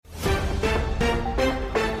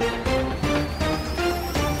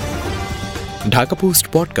Dhaka post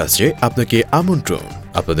পডকাস্টে আপনাকে আমন্ত্রণ।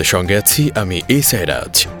 আপনাদের সঙ্গে আছি আমি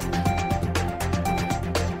সাইরাজ।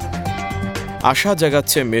 আশা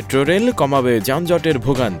জাগাচ্ছে মেট্রো রেল, কমাবে যানজটের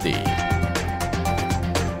ভোগান্তি।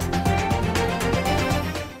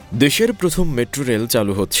 দেশের প্রথম মেট্রো রেল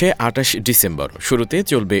চালু হচ্ছে ২৮ ডিসেম্বর। শুরুতে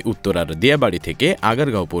চলবে উত্তরার দিয়াবাড়ি থেকে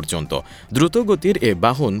আগারগাঁও পর্যন্ত। দ্রুতগতির এ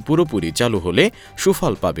বাহন পুরোপুরি চালু হলে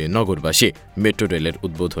সুফল পাবে নগরবাসী। মেট্রো রেলের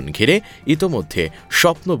উদ্বোধন ঘিরে ইতোমধ্যে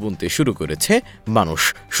স্বপ্ন বুনতে শুরু করেছে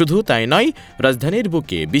মানুষ। শুধু তাই নয়, রাজধানীর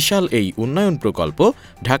বুকে বিশাল এই উন্নয়ন প্রকল্প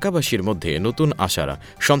ঢাকাবাসীর মধ্যে নতুন আশার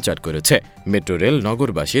সঞ্চার করেছে। মেট্রো রেল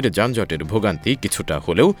নগরবাসীর যানজটের ভোগান্তি কিছুটা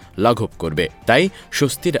হলেও লাঘব করবে, তাই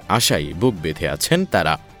স্বস্তির আশায় বুক বেঁধে আছেন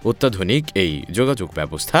তারা। অত্যাধুনিক এই যোগাযোগ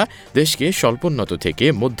ব্যবস্থা দেশকে স্বল্পোন্নত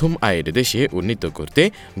থেকে মধ্যম আয়ের দেশে উন্নীত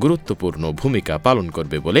করতে গুরুত্বপূর্ণ ভূমিকা পালন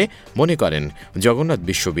করবে বলে মনে করেন জগন্নাথ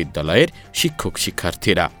বিশ্ববিদ্যালয়ের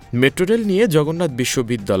শিক্ষার্থীরা। মেট্রো রেল নিয়ে জগন্নাথ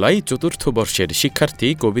বিশ্ববিদ্যালয় চতুর্থ বর্ষের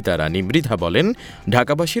শিক্ষার্থী কবিতা রানী মৃধা বলেন,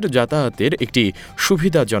 ঢাকাবাসীর যাতায়াতের একটি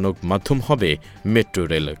সুবিধাজনক মাধ্যম হবে মেট্রো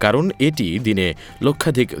রেল, কারণ এটি দিনে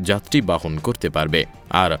লক্ষাধিক যাত্রী বহন করতে পারবে।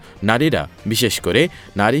 আর নারীরা, বিশেষ করে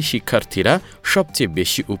নারী শিক্ষার্থীরা সবচেয়ে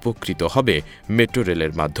বেশি উপকৃত হবে মেট্রো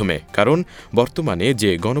রেলের মাধ্যমে, কারণ বর্তমানে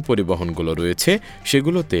যে গণপরিবহনগুলো রয়েছে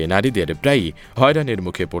সেগুলোতে নারীদের প্রায়ই হয়রানির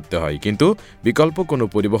মুখে পড়তে হয়, কিন্তু বিকল্প কোনো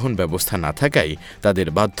পরিবহন ব্যবস্থা না থাকায়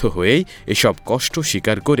তাদের বাধ্য হয়েই এসব কষ্ট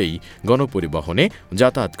স্বীকার করেই গণপরিবহনে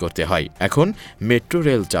যাতায়াত করতে হয়। এখন মেট্রো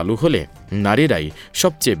রেল চালু হলে নারীরাই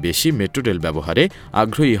সবচেয়ে বেশি মেট্রো রেল ব্যবহারে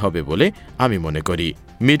আগ্রহী হবে বলে আমি মনে করি।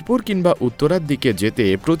 মিরপুর কিংবা উত্তরার দিকে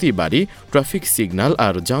যেতে প্রতিবারই ট্রাফিক সিগন্যাল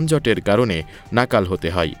আর যানজটের কারণে নাকাল হতে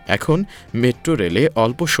হয়। এখন মেট্রো রেলে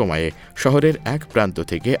অল্প সময়ে শহরের এক প্রান্ত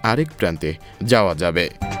থেকে আরেক প্রান্তে যাওয়া যাবে।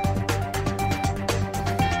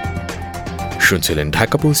 শুনছিলেন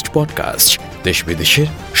ঢাকা পোস্ট পডকাস্ট। দেশ বিদেশের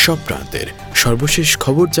সব প্রান্তের সর্বশেষ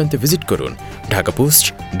খবর জানতে ভিজিট করুন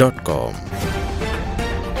ঢাকাপোস্ট.com।